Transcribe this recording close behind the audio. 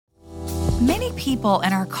Many people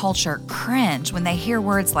in our culture cringe when they hear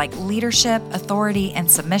words like leadership, authority, and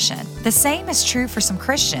submission. The same is true for some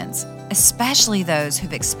Christians, especially those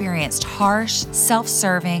who've experienced harsh,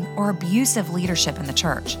 self-serving, or abusive leadership in the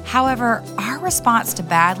church. However, our response to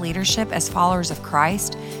bad leadership as followers of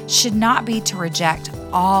Christ should not be to reject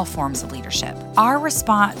all forms of leadership. Our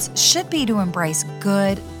response should be to embrace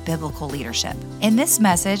good biblical leadership. In this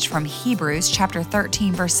message from Hebrews chapter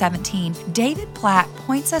 13, verse 17, David Platt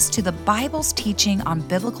points us to the Bible's teaching on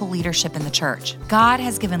biblical leadership in the church. God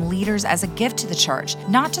has given leaders as a gift to the church,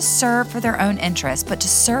 not to serve for their own interests, but to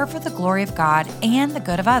serve for the glory of God and the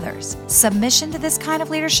good of others. Submission to this kind of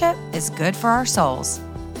leadership is good for our souls.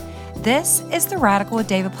 This is the Radical with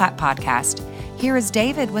David Platt podcast. Here is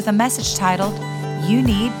David with a message titled, You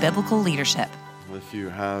Need Biblical Leadership. If you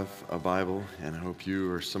have a Bible, and I hope you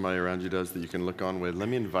or somebody around you does that you can look on with, let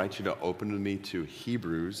me invite you to open with me to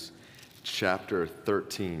Hebrews chapter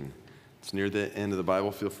 13. It's near the end of the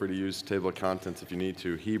Bible. Feel free to use table of contents if you need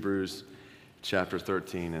to. Hebrews chapter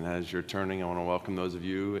 13. And as you're turning, I want to welcome those of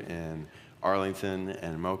you in Arlington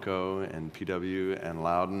and Moco and PW and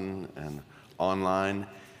Loudon and online.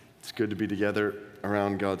 It's good to be together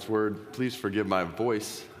around God's Word. Please forgive my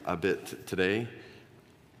voice a bit today.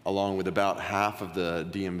 Along with about half of the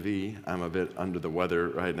DMV, I'm a bit under the weather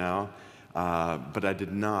right now, but I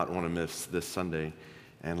did not want to miss this Sunday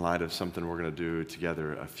in light of something we're going to do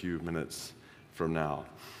together a few minutes from now.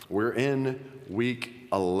 We're in week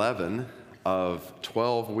 11 of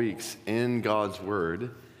 12 weeks in God's Word,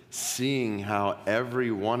 seeing how every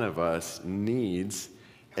one of us needs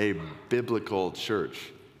a biblical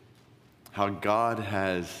church, how God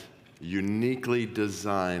has uniquely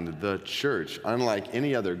designed the church, unlike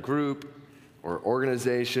any other group or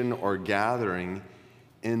organization or gathering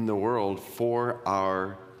in the world, for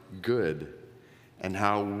our good, and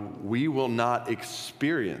how we will not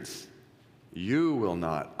experience, you will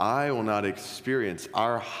not, I will not experience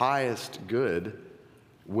our highest good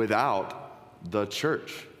without the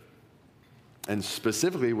church, and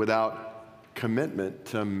specifically without commitment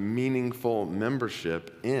to meaningful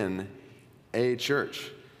membership in a church.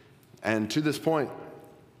 And to this point,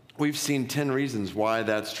 we've seen 10 reasons why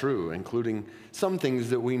that's true, including some things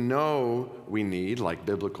that we know we need, like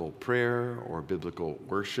biblical prayer or biblical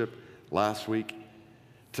worship last week,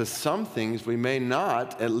 to some things we may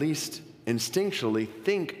not, at least instinctually,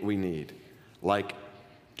 think we need, like,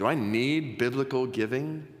 do I need biblical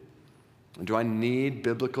giving? Do I need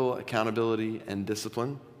biblical accountability and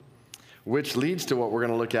discipline? Which leads to what we're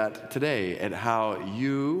going to look at today, at how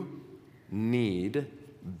you need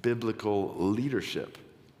biblical leadership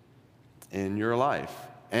in your life.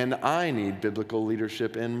 And I need biblical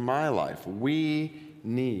leadership in my life. We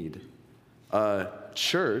need a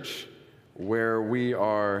church where we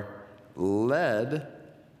are led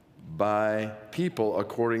by people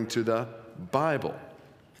according to the Bible.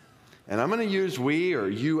 And I'm going to use we or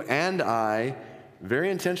you and I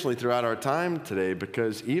very intentionally throughout our time today,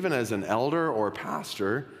 because even as an elder or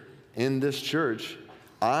pastor in this church,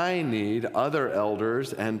 I need other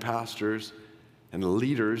elders and pastors and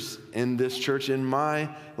leaders in this church in my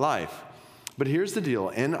life. But here's the deal.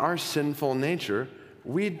 In our sinful nature,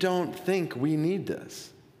 we don't think we need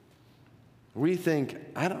this. We think,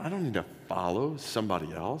 I don't need to follow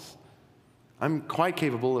somebody else. I'm quite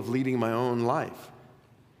capable of leading my own life.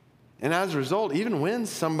 And as a result, even when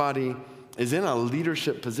somebody is in a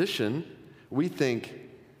leadership position, we think,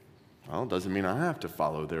 well, it doesn't mean I have to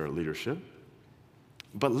follow their leadership.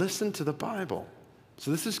 But listen to the Bible.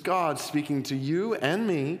 So this is God speaking to you and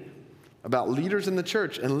me about leaders in the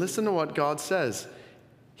church. And listen to what God says.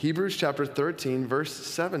 Hebrews chapter 13, verse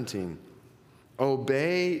 17.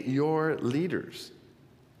 Obey your leaders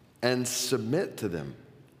and submit to them,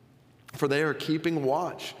 for they are keeping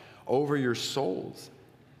watch over your souls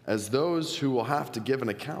as those who will have to give an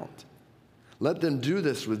account. Let them do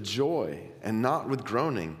this with joy and not with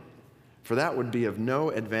groaning, for that would be of no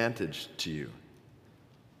advantage to you.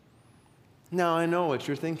 Now, I know what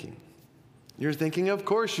you're thinking. You're thinking, of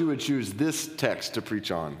course you would choose this text to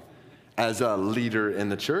preach on as a leader in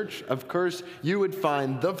the church. Of course, you would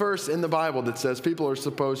find the verse in the Bible that says people are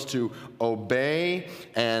supposed to obey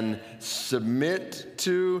and submit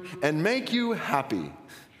to and make you happy.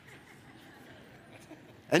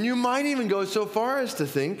 And you might even go so far as to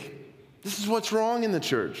think, this is what's wrong in the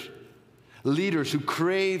church. Leaders who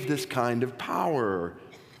crave this kind of power,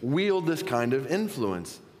 wield this kind of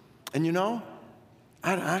influence. And you know,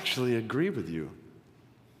 I'd actually agree with you.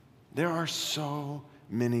 There are so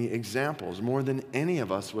many examples, more than any of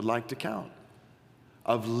us would like to count,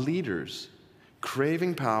 of leaders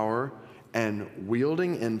craving power and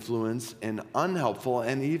wielding influence in unhelpful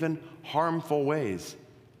and even harmful ways,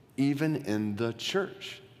 even in the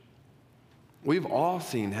church. We've all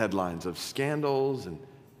seen headlines of scandals and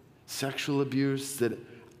sexual abuse that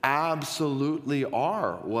absolutely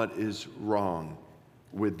are what is wrong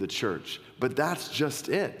with the church. But that's just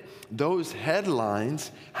it. Those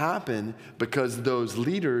headlines happen because those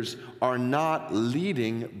leaders are not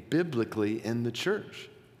leading biblically in the church.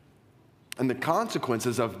 And the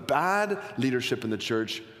consequences of bad leadership in the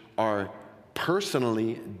church are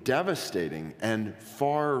personally devastating and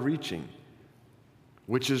far-reaching,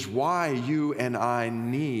 which is why you and I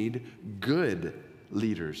need good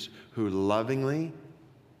leaders who lovingly,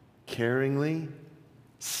 caringly,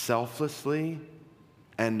 selflessly,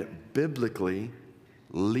 and biblically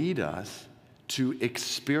lead us to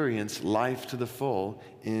experience life to the full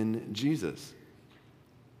in Jesus.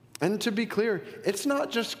 And to be clear, it's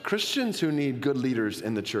not just Christians who need good leaders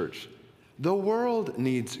in the church. The world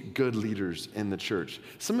needs good leaders in the church.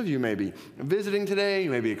 Some of you may be visiting today,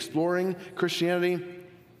 you may be exploring Christianity.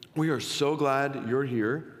 We are so glad you're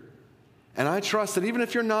here. And I trust that even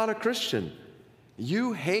if you're not a Christian,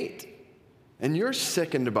 you hate and you're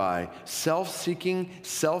sickened by self-seeking,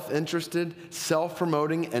 self-interested,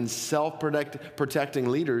 self-promoting, and self-protecting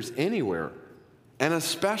leaders anywhere, and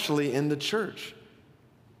especially in the church.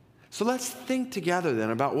 So let's think together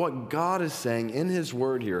then about what God is saying in His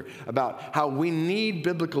Word here, about how we need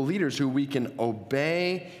biblical leaders who we can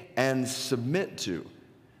obey and submit to.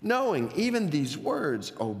 Knowing even these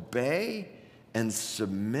words, obey and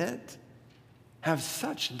submit, have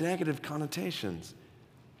such negative connotations.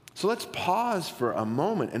 So let's pause for a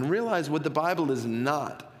moment and realize what the Bible is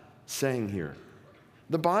not saying here.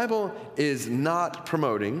 The Bible is not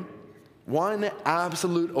promoting one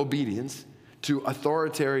absolute obedience to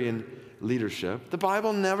authoritarian leadership. The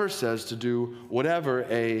Bible never says to do whatever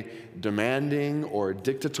a demanding or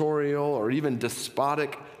dictatorial or even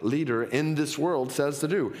despotic leader in this world says to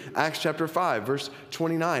do. Acts chapter 5, verse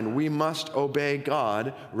 29, we must obey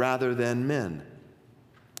God rather than men.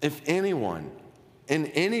 If anyone in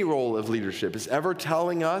any role of leadership is ever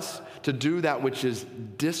telling us to do that which is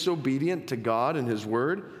disobedient to God and His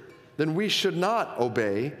Word, then we should not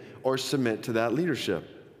obey or submit to that leadership.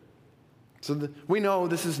 So we know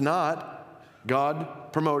this is not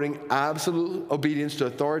God promoting absolute obedience to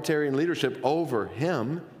authoritarian leadership over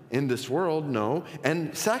Him in this world, no.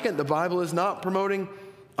 And second, the Bible is not promoting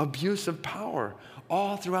abuse of power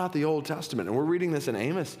all throughout the Old Testament. And we're reading this in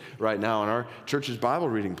Amos right now in our church's Bible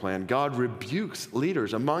reading plan. God rebukes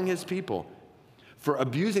leaders among His people for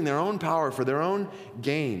abusing their own power for their own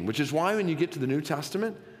gain, which is why when you get to the New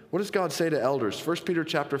Testament, what does God say to elders? 1 Peter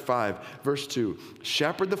chapter 5, verse 2,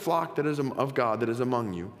 shepherd the flock that is of God that is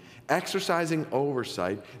among you, exercising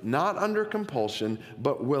oversight, not under compulsion,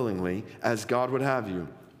 but willingly, as God would have you,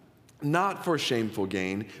 not for shameful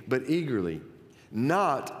gain, but eagerly,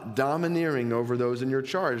 not domineering over those in your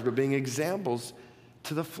charge, but being examples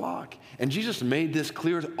to the flock. And Jesus made this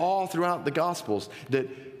clear all throughout the Gospels,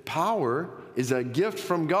 that power is a gift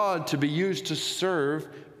from God to be used to serve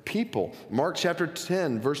people. Mark chapter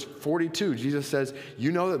 10, verse 42, Jesus says,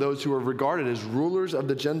 you know that those who are regarded as rulers of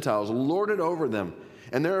the Gentiles lord it over them,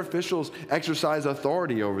 and their officials exercise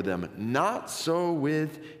authority over them. Not so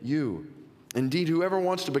with you. Indeed, whoever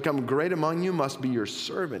wants to become great among you must be your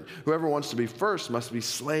servant. Whoever wants to be first must be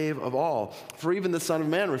slave of all. For even the Son of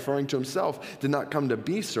Man, referring to Himself, did not come to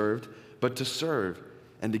be served, but to serve,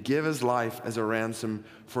 and to give His life as a ransom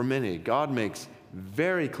for many. God makes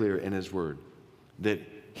very clear in His Word that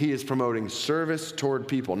He is promoting service toward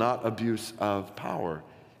people, not abuse of power.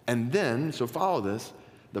 And then, so follow this,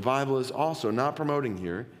 the Bible is also not promoting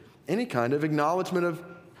here any kind of acknowledgement of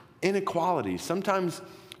inequality. Sometimes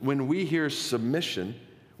when we hear submission,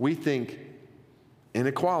 we think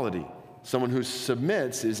inequality. Someone who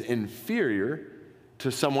submits is inferior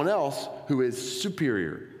to someone else who is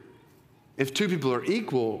superior. If two people are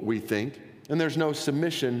equal, we think, then there's no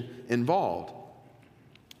submission involved.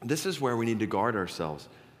 This is where we need to guard ourselves,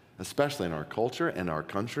 especially in our culture and our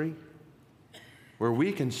country, where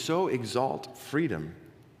we can so exalt freedom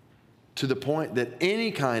to the point that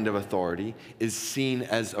any kind of authority is seen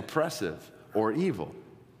as oppressive or evil,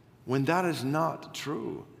 when that is not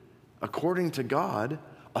true. According to God,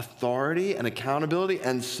 authority and accountability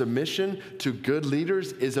and submission to good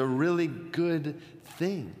leaders is a really good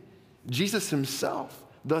thing. Jesus Himself,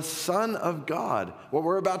 the Son of God, what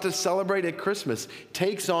we're about to celebrate at Christmas,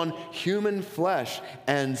 takes on human flesh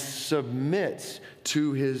and submits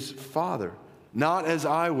to His Father. Not as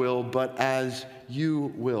I will, but as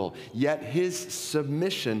you will. Yet His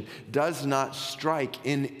submission does not strike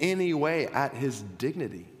in any way at His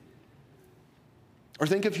dignity. Or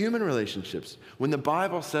think of human relationships. When the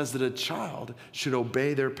Bible says that a child should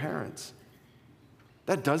obey their parents,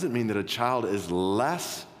 that doesn't mean that a child is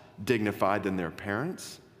less dignified than their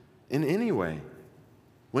parents in any way.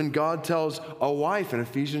 When God tells a wife in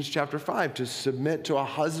Ephesians chapter 5 to submit to a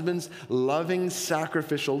husband's loving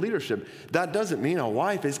sacrificial leadership, that doesn't mean a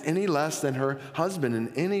wife is any less than her husband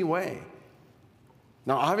in any way.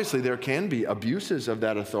 Now, obviously, there can be abuses of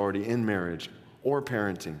that authority in marriage or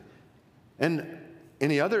parenting and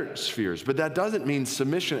any other spheres, but that doesn't mean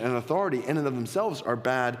submission and authority in and of themselves are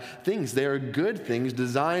bad things. They are good things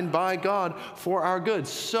designed by God for our good.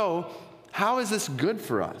 So, how is this good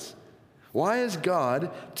for us? Why is God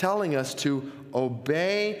telling us to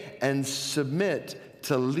obey and submit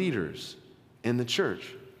to leaders in the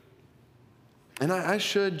church? And I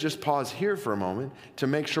should just pause here for a moment to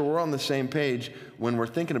make sure we're on the same page when we're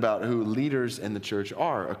thinking about who leaders in the church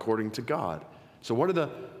are according to God. So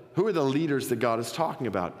who are the leaders that God is talking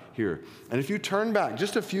about here? And if you turn back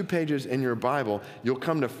just a few pages in your Bible, you'll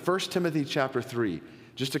come to 1 Timothy chapter 3,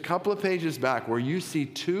 just a couple of pages back, where you see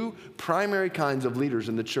two primary kinds of leaders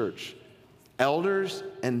in the church, elders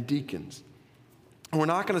and deacons. We're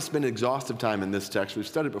not going to spend exhaustive time in this text. We've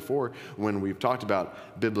studied before when we've talked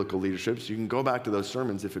about biblical leadership, so you can go back to those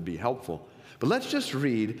sermons if it'd be helpful. But let's just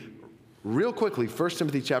read real quickly 1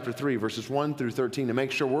 Timothy chapter 3, verses 1 through 13, to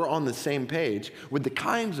make sure we're on the same page with the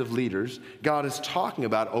kinds of leaders God is talking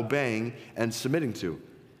about obeying and submitting to.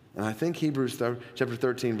 And I think Hebrews chapter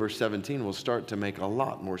 13, verse 17 will start to make a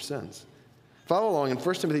lot more sense. Follow along in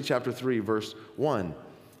 1 Timothy chapter 3, verse 1.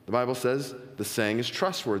 The Bible says, the saying is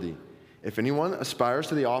trustworthy. If anyone aspires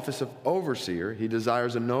to the office of overseer, he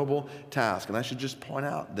desires a noble task. And I should just point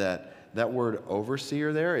out that word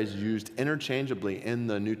overseer there is used interchangeably in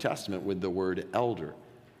the New Testament with the word elder,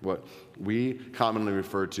 what we commonly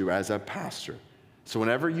refer to as a pastor. So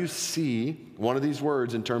whenever you see one of these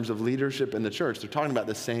words in terms of leadership in the church, they're talking about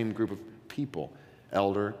the same group of people,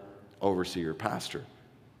 elder, overseer, pastor.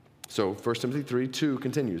 So 1 Timothy 3:2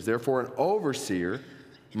 continues, therefore an overseer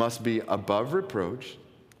must be above reproach,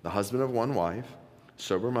 the husband of one wife,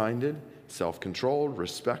 sober-minded, self-controlled,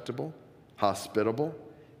 respectable, hospitable,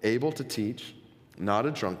 able to teach, not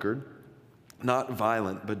a drunkard, not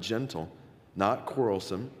violent but gentle, not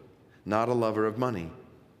quarrelsome, not a lover of money.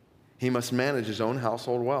 He must manage his own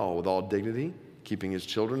household well, with all dignity, keeping his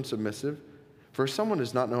children submissive. For if someone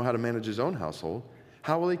does not know how to manage his own household,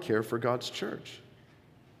 how will he care for God's church?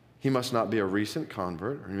 He must not be a recent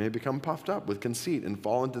convert, or he may become puffed up with conceit and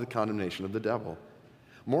fall into the condemnation of the devil.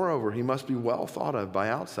 Moreover, he must be well thought of by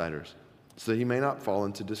outsiders, so that he may not fall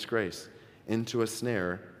into disgrace, into a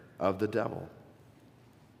snare of the devil.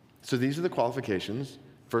 So these are the qualifications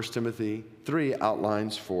 1 Timothy 3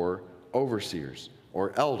 outlines for overseers,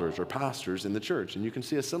 or elders, or pastors in the church. And you can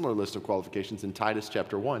see a similar list of qualifications in Titus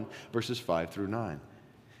chapter 1, verses 5 through 9.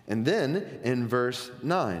 And then in verse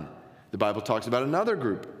 9, the Bible talks about another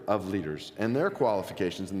group of leaders and their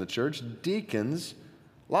qualifications in the church. Deacons,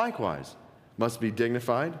 likewise, must be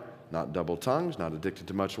dignified, not double-tongued, not addicted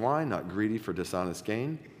to much wine, not greedy for dishonest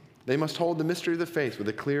gain. They must hold the mystery of the faith with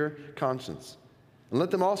a clear conscience. And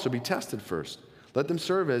let them also be tested first. Let them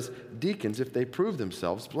serve as deacons if they prove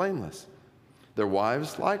themselves blameless. Their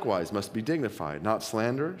wives likewise must be dignified, not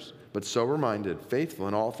slanderers, but sober-minded, faithful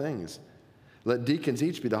in all things. Let deacons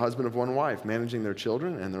each be the husband of one wife, managing their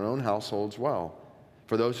children and their own households well.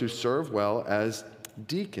 For those who serve well as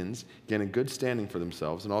deacons gain a good standing for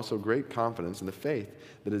themselves and also great confidence in the faith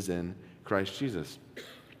that is in Christ Jesus.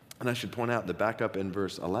 And I should point out that back up in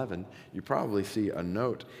verse 11, you probably see a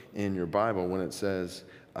note in your Bible when it says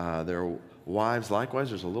their wives likewise.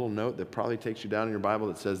 There's a little note that probably takes you down in your Bible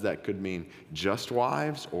that says that could mean just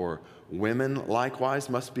wives, or women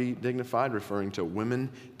likewise must be dignified, referring to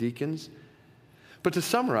women deacons. But to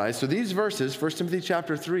summarize, so these verses, 1 Timothy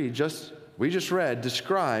chapter 3, we just read,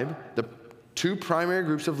 describe the two primary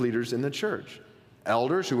groups of leaders in the church.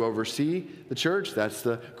 Elders who oversee the church, that's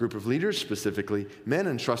the group of leaders, specifically men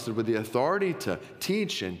entrusted with the authority to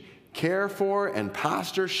teach and care for and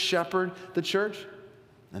pastor, shepherd the church.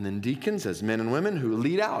 And then deacons as men and women who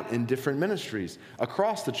lead out in different ministries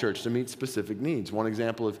across the church to meet specific needs. One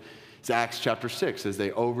example is Acts chapter 6, as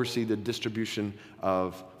they oversee the distribution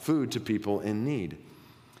of food to people in need.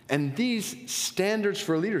 And these standards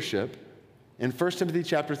for leadership in 1 Timothy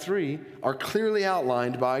chapter 3 are clearly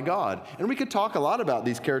outlined by God. And we could talk a lot about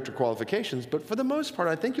these character qualifications, but for the most part,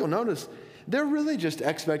 I think you'll notice they're really just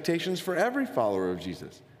expectations for every follower of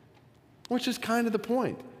Jesus, which is kind of the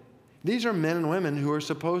point. These are men and women who are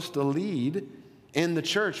supposed to lead in the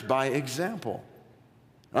church by example.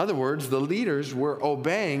 In other words, the leaders we're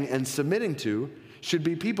obeying and submitting to should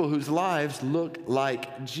be people whose lives look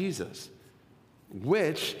like Jesus.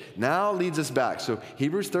 Which now leads us back. So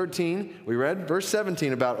Hebrews 13, we read verse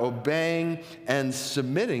 17 about obeying and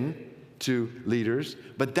submitting to leaders,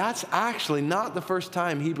 but that's actually not the first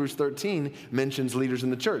time Hebrews 13 mentions leaders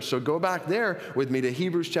in the church. So go back there with me to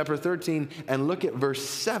Hebrews chapter 13 and look at verse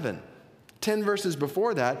 7. 10 verses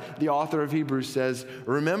before that, the author of Hebrews says,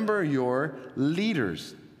 remember your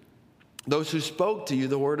leaders, those who spoke to you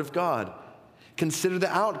the word of God. Consider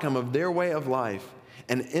the outcome of their way of life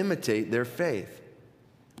and imitate their faith.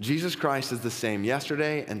 Jesus Christ is the same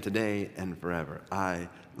yesterday and today and forever. I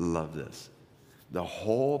love this. The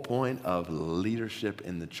whole point of leadership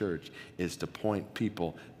in the church is to point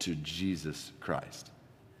people to Jesus Christ.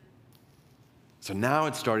 So now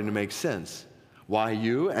it's starting to make sense why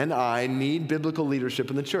you and I need biblical leadership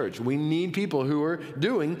in the church. We need people who are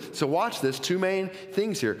doing, so watch this, two main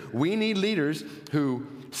things here. We need leaders who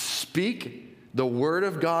speak the word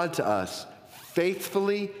of God to us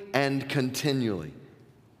faithfully and continually.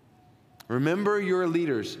 Remember your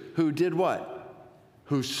leaders who did what?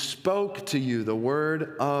 Who spoke to you the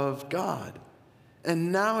word of God.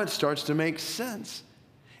 And now it starts to make sense.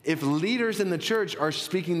 If leaders in the church are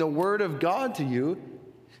speaking the word of God to you,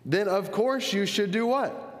 then of course you should do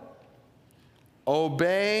what?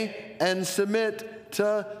 Obey and submit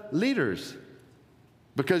to leaders.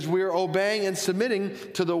 Because we're obeying and submitting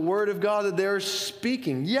to the word of God that they're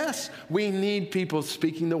speaking. Yes, we need people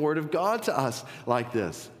speaking the word of God to us like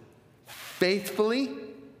this. Faithfully.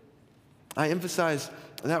 I emphasize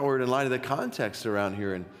that word in light of the context around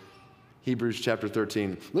here in Hebrews chapter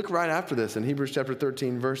 13. Look right after this in Hebrews chapter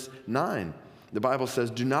 13, verse 9. The Bible says,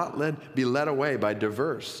 do not be led away by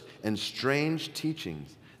diverse and strange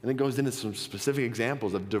teachings. And it goes into some specific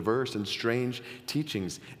examples of diverse and strange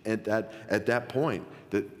teachings at that point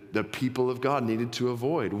that the people of God needed to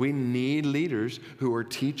avoid. We need leaders who are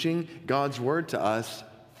teaching God's word to us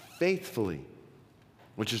faithfully.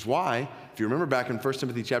 Which is why, if you remember back in 1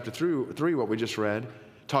 Timothy chapter 3, what we just read,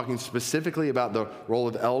 talking specifically about the role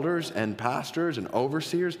of elders and pastors and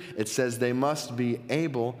overseers, it says they must be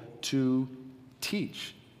able to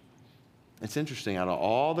teach. It's interesting, out of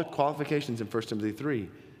all the qualifications in 1 Timothy 3,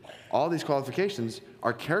 all these qualifications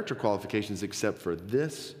are character qualifications except for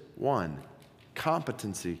this one,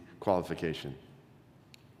 competency qualification.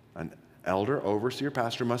 An elder, overseer,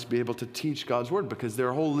 pastor must be able to teach God's word because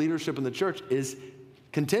their whole leadership in the church is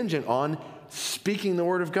contingent on speaking the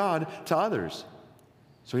word of God to others.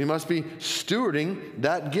 So he must be stewarding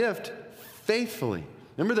that gift faithfully.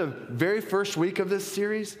 Remember the very first week of this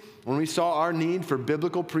series when we saw our need for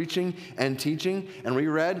biblical preaching and teaching and we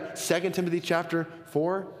read 2 Timothy chapter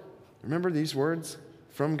 4? Remember these words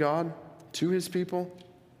from God to his people?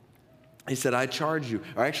 He said, I charge you,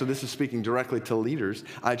 or actually this is speaking directly to leaders,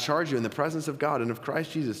 I charge you in the presence of God and of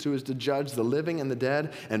Christ Jesus, who is to judge the living and the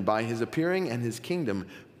dead, and by his appearing and his kingdom,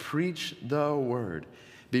 preach the word.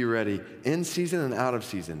 Be ready in season and out of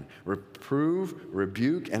season. Reprove,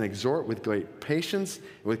 rebuke, and exhort with great patience,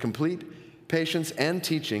 with complete patience and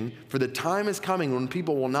teaching, for the time is coming when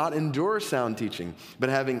people will not endure sound teaching, but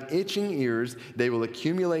having itching ears, they will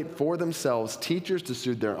accumulate for themselves teachers to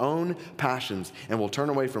suit their own passions, and will turn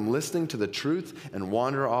away from listening to the truth and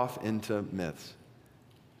wander off into myths.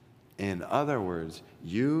 In other words,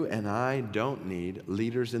 you and I don't need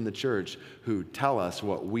leaders in the church who tell us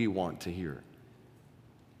what we want to hear.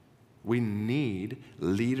 We need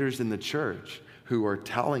leaders in the church who are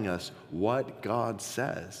telling us what God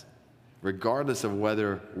says, regardless of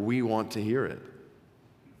whether we want to hear it.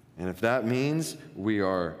 And if that means we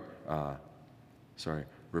are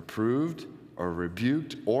reproved or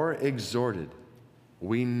rebuked or exhorted,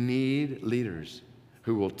 we need leaders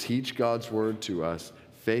who will teach God's word to us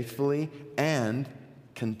faithfully and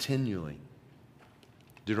continually.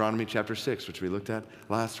 Deuteronomy chapter 6, which we looked at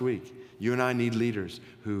last week. You and I need leaders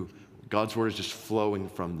who God's word is just flowing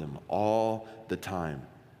from them all the time,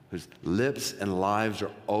 whose lips and lives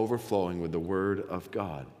are overflowing with the word of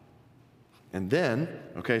God. And then,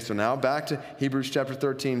 so now back to Hebrews chapter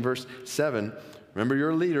 13, verse 7. Remember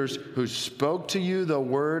your leaders who spoke to you the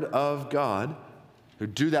word of God, who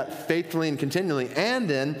do that faithfully and continually. And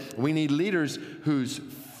then we need leaders whose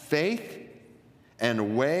faith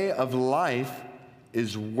and way of life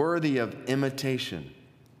is worthy of imitation.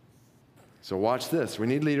 So watch this. We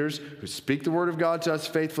need leaders who speak the word of God to us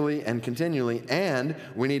faithfully and continually, and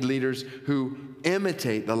we need leaders who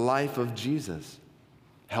imitate the life of Jesus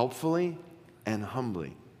helpfully and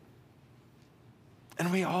humbly.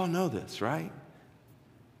 And we all know this, right?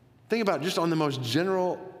 Think about just on the most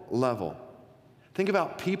general level. Think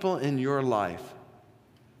about people in your life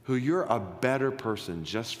who you're a better person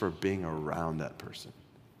just for being around that person?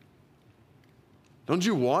 Don't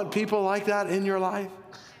you want people like that in your life?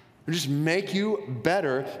 Who just make you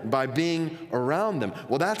better by being around them?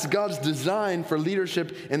 Well, that's God's design for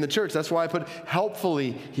leadership in the church. That's why I put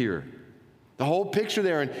helpfully here. The whole picture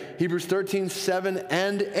there in Hebrews 13, 7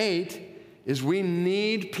 and 8 is we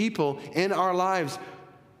need people in our lives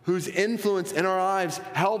whose influence in our lives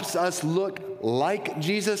helps us look like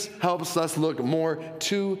Jesus, helps us look more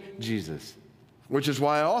to Jesus. Which is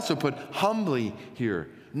why I also put humbly here,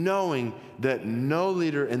 knowing that no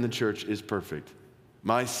leader in the church is perfect.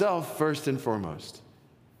 Myself first and foremost.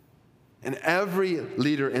 And every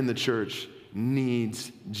leader in the church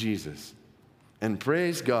needs Jesus. And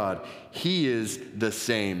praise God, he is the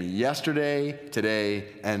same yesterday, today,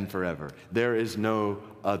 and forever. There is no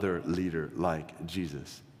other leader like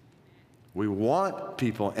Jesus. We want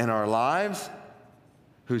people in our lives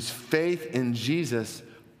whose faith in Jesus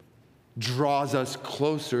draws us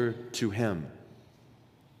closer to him.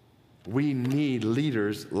 We need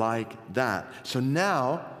leaders like that. So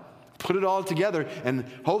now, put it all together, and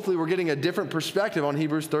hopefully we're getting a different perspective on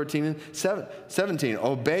Hebrews 13 and 17.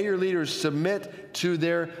 Obey your leaders, submit to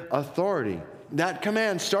their authority. That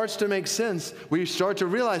command starts to make sense. We start to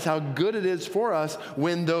realize how good it is for us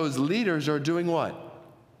when those leaders are doing what?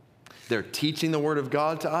 They're teaching the Word of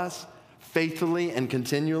God to us faithfully and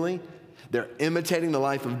continually. They're imitating the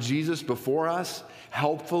life of Jesus before us,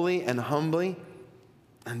 helpfully and humbly.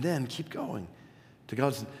 And then keep going to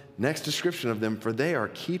God's next description of them, for they are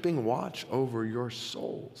keeping watch over your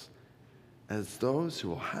souls as those who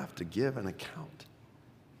will have to give an account.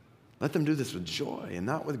 Let them do this with joy and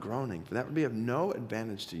not with groaning, for that would be of no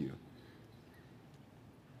advantage to you.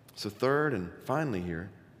 So third and finally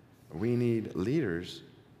here, we need leaders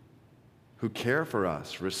who care for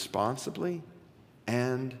us responsibly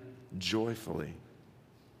and joyfully.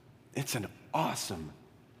 It's an awesome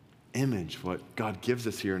image what God gives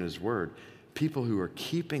us here in his word. People who are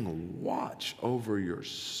keeping watch over your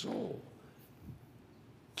soul,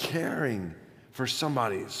 caring for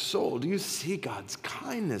somebody's soul. Do you see God's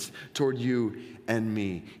kindness toward you and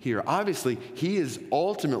me here? Obviously, he is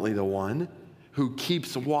ultimately the one who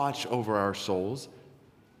keeps watch over our souls.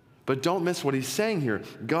 But don't miss what he's saying here.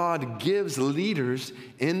 God gives leaders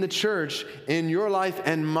in the church, in your life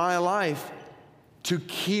and my life, to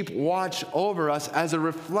keep watch over us as a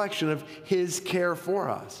reflection of his care for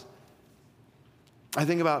us. I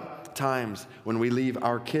think about times when we leave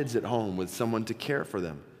our kids at home with someone to care for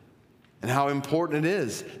them, and how important it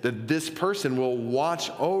is that this person will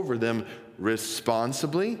watch over them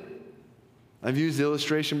responsibly. I've used the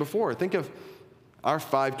illustration before. Think of our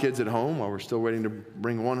 5 kids at home while we're still waiting to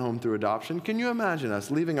bring one home through adoption. Can you imagine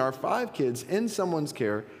us leaving our 5 kids in someone's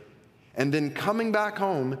care and then coming back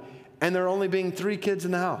home and there only being 3 kids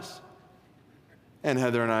in the house? And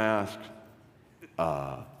Heather and I asked,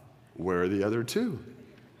 where are the other 2?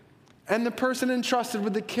 And the person entrusted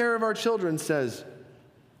with the care of our children says,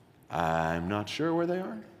 I'm not sure where they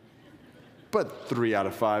are. But 3 out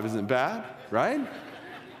of 5 isn't bad, right?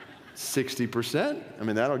 60%. I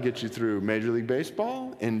mean, that'll get you through Major League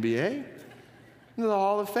Baseball, NBA, the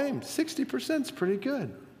Hall of Fame. 60% is pretty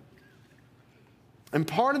good. And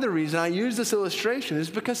part of the reason I use this illustration is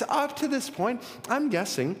because up to this point, I'm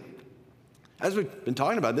guessing, as we've been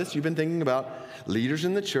talking about this, you've been thinking about leaders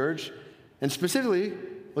in the church, and specifically,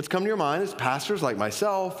 what's come to your mind is pastors like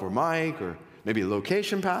myself or Mike or maybe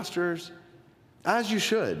location pastors, as you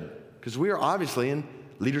should, because we are obviously in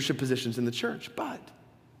leadership positions in the church. But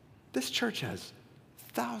this church has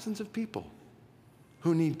thousands of people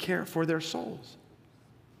who need care for their souls.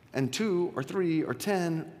 And 2 or 3 or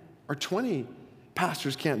 10 or 20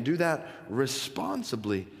 pastors can't do that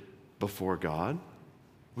responsibly before God,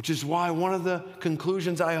 which is why one of the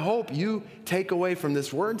conclusions I hope you take away from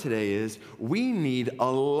this word today is we need a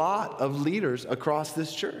lot of leaders across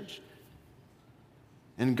this church.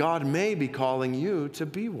 And God may be calling you to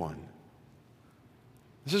be one.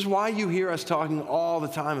 This is why you hear us talking all the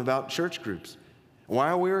time about church groups.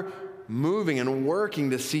 Why we're moving and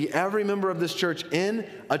working to see every member of this church in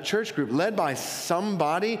a church group led by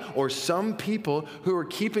somebody or some people who are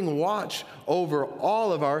keeping watch over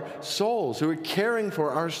all of our souls, who are caring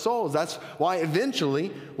for our souls. That's why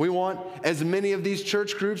eventually we want as many of these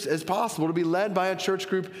church groups as possible to be led by a church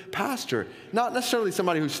group pastor. Not necessarily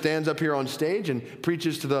somebody who stands up here on stage and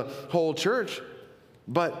preaches to the whole church,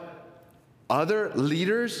 but other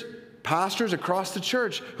leaders, pastors across the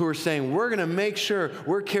church who are saying, we're going to make sure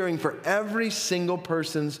we're caring for every single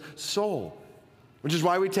person's soul. which is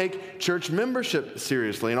why we take church membership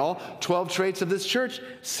seriously and all 12 traits of this church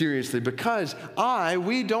seriously, because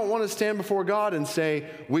we don't want to stand before God and say,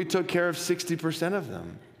 we took care of 60% of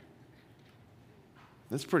them.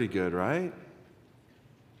 That's pretty good, right?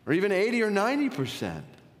 Or even 80 or 90%.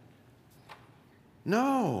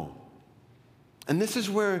 No. And this is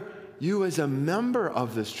where you as a member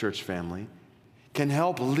of this church family can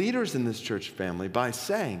help leaders in this church family by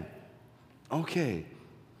saying, okay,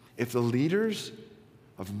 if the leaders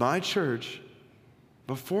of my church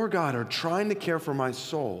before God are trying to care for my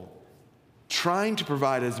soul, trying to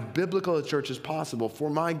provide as biblical a church as possible for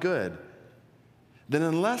my good, then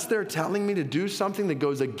unless they're telling me to do something that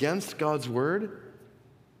goes against God's word,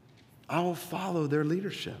 I will follow their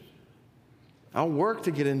leadership. I'll work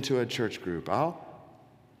to get into a church group. I'll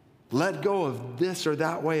let go of this or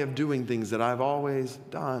that way of doing things that I've always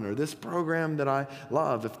done, or this program that I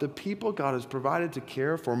love. If the people God has provided to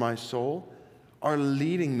care for my soul are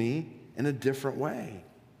leading me in a different way.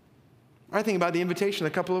 I think about the invitation a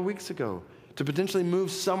couple of weeks ago to potentially move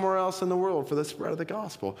somewhere else in the world for the spread of the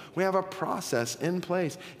gospel. We have a process in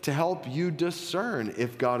place to help you discern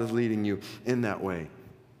if God is leading you in that way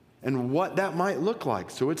and what that might look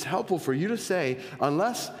like. So it's helpful for you to say,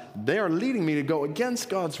 unless they are leading me to go against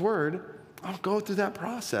God's word, I'll go through that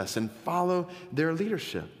process and follow their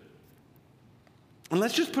leadership. And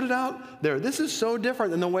let's just put it out there. This is so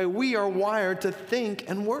different than the way we are wired to think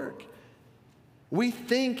and work. We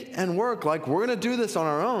think and work like we're going to do this on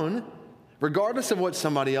our own, regardless of what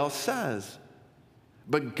somebody else says.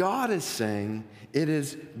 But God is saying it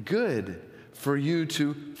is good for you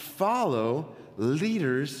to follow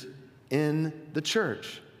leaders in the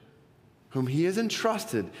church whom he has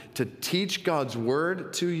entrusted to teach God's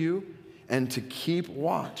word to you and to keep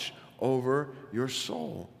watch over your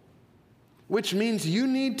soul. Which means you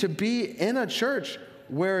need to be in a church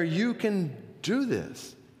where you can do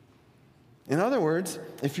this. In other words,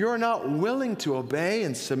 if you're not willing to obey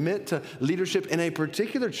and submit to leadership in a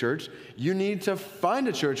particular church, you need to find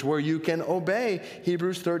a church where you can obey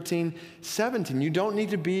Hebrews 13:17. You don't need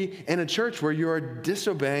to be in a church where you are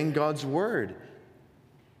disobeying God's word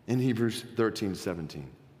in Hebrews 13:17.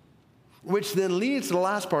 Which then leads to the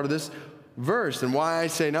last part of this verse and why I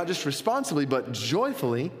say not just responsibly, but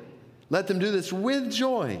joyfully, let them do this with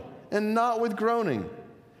joy and not with groaning,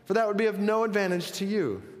 for that would be of no advantage to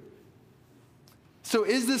you. So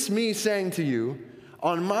is this me saying to you,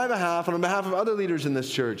 on my behalf and on behalf of other leaders in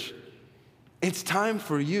this church, it's time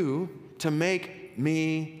for you to make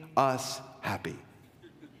me, us happy?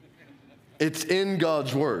 It's in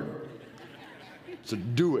God's word. So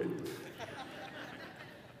do it.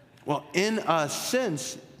 Well, in a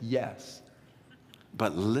sense, yes.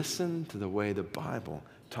 But listen to the way the Bible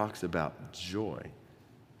talks about joy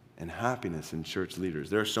and happiness in church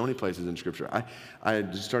leaders. There are so many places in Scripture. I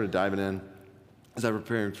just started diving in as I was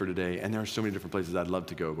preparing for today, and there are so many different places I'd love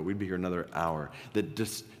to go, but we'd be here another hour, that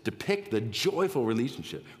just depict the joyful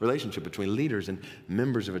relationship between leaders and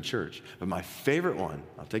members of a church. But my favorite one,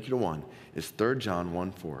 I'll take you to one, is 3 John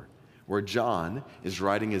 1:4, where John is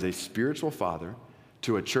writing as a spiritual father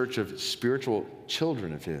to a church of spiritual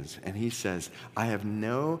children of his, and he says, I have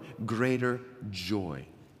no greater joy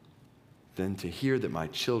than to hear that my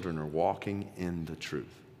children are walking in the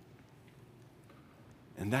truth.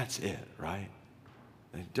 And that's it, right?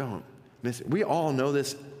 Don't miss it. We all know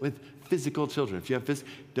this with physical children. If you have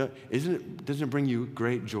doesn't it bring you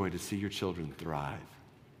great joy to see your children thrive?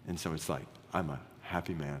 And so it's like, I'm a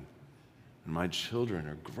happy man, and my children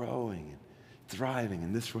are growing and thriving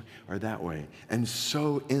in this way or that way. And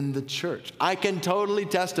so in the church, I can totally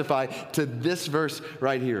testify to this verse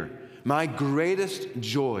right here. My greatest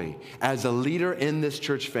joy as a leader in this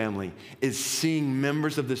church family is seeing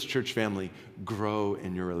members of this church family grow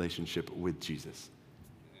in your relationship with Jesus.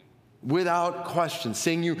 Without question,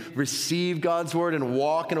 seeing you receive God's word and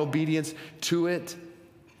walk in obedience to it,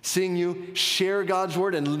 seeing you share God's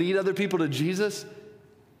word and lead other people to Jesus.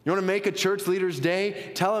 You want to make a church leader's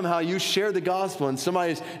day? Tell them how you share the gospel and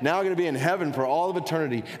somebody's now going to be in heaven for all of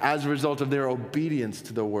eternity as a result of their obedience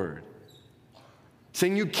to the word.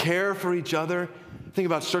 Seeing you care for each other. Think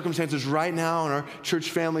about circumstances right now in our church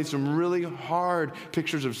family, some really hard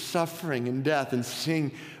pictures of suffering and death, and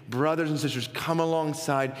seeing brothers and sisters come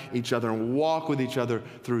alongside each other and walk with each other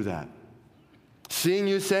through that. Seeing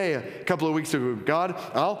you say a couple of weeks ago, God,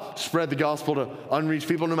 I'll spread the gospel to unreached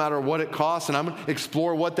people no matter what it costs, and I'm going to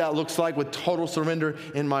explore what that looks like with total surrender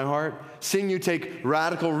in my heart. Seeing you take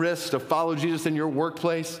radical risks to follow Jesus in your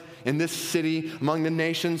workplace, in this city, among the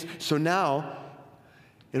nations. So now,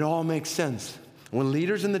 it all makes sense When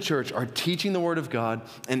leaders in the church are teaching the Word of God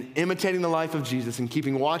and imitating the life of Jesus and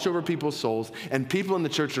keeping watch over people's souls, and people in the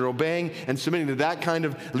church are obeying and submitting to that kind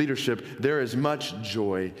of leadership, there is much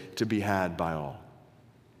joy to be had by all.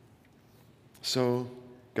 So,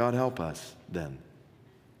 God help us then.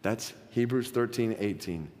 That's Hebrews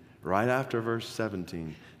 13:18. Right after verse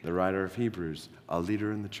 17, the writer of Hebrews, a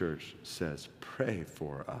leader in the church, says, pray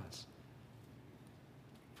for us.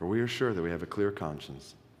 For we are sure that we have a clear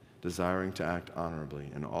conscience, desiring to act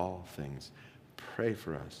honorably in all things. Pray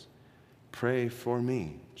for us. Pray for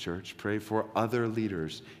me, church. Pray for other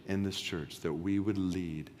leaders in this church that we would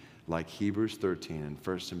lead like Hebrews 13 and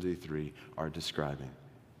 1 Timothy 3 are describing.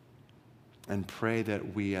 And pray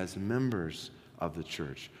that we as members of the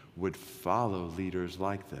church would follow leaders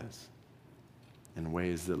like this in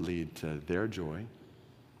ways that lead to their joy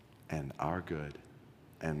and our good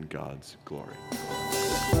and God's glory.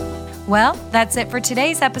 Well, that's it for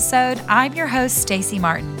today's episode. I'm your host, Stacy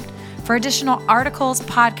Martin. For additional articles,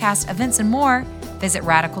 podcasts, events, and more, visit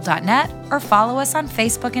radical.net or follow us on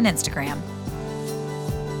Facebook and Instagram.